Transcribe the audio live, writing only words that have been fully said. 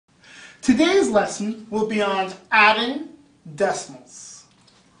Today's lesson will be on adding decimals.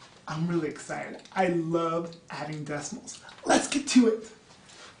 I'm really excited. I love adding decimals. Let's get to it.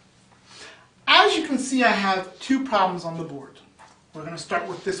 As you can see, I have two problems on the board. We're going to start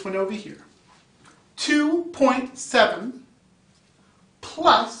with this one over here. 2.7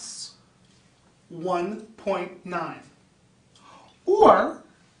 plus 1.9. Or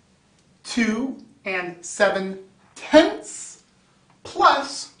 2 7/10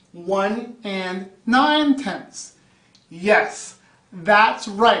 plus 1 9/10. Yes, that's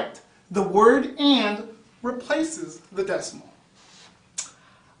right. The word "and" replaces the decimal.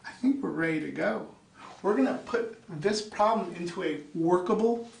 I think we're ready to go. We're going to put this problem into a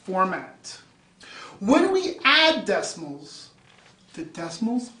workable format. When we add decimals, the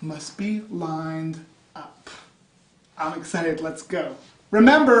decimals must be lined up. I'm excited. Let's go.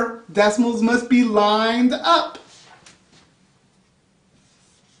 Remember, decimals must be lined up.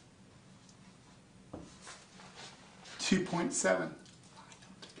 $2.7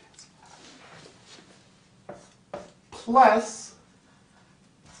 plus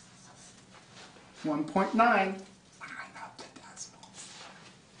 1.9. Line up the decimals.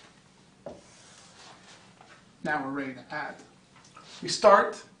 Now we're ready to add. We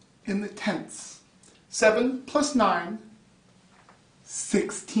start in the tenths. 7 plus 9,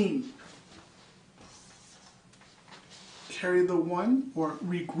 16. Carry the 1 or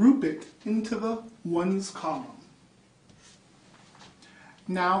regroup it into the ones column.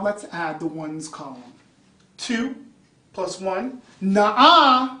 Now let's add the ones column. 2 plus 1.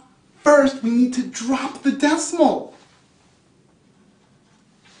 Nuh-uh! First we need to drop the decimal.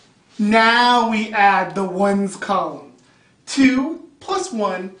 Now we add the ones column. 2 plus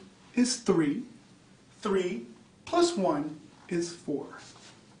 1 is 3. 3 plus 1 is 4.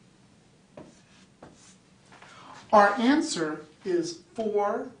 Our answer is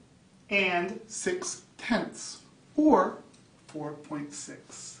 4 6/10, or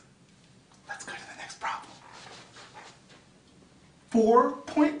 4.6. Let's go to the next problem.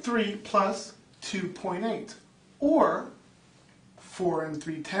 4.3 plus 2.8, or 4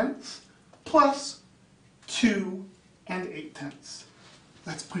 3/10 plus 2 8/10.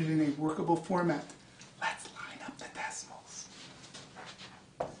 Let's put it in a workable format. Let's line up the decimals.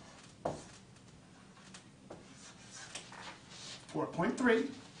 4.3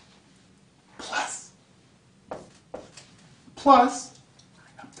 plus, line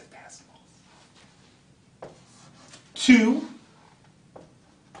up the decimals,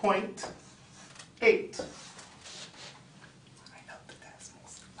 2.8. Line up the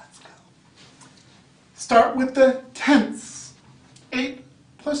decimals. Let's go. Start with the tenths. 8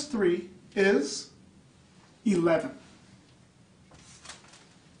 plus 3 is 11.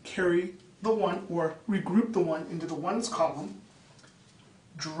 Carry the 1 or regroup the 1 into the ones column.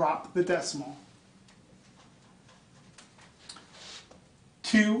 Drop the decimal.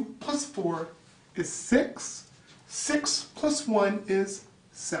 2 plus 4 is 6. 6 plus 1 is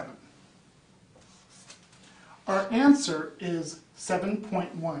 7. Our answer is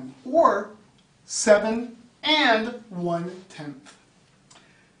 7.1, or 7 1/10.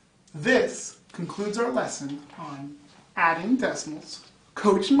 This concludes our lesson on adding decimals.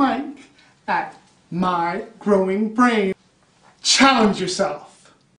 Coach Mike at My Growing Brain. Challenge yourself.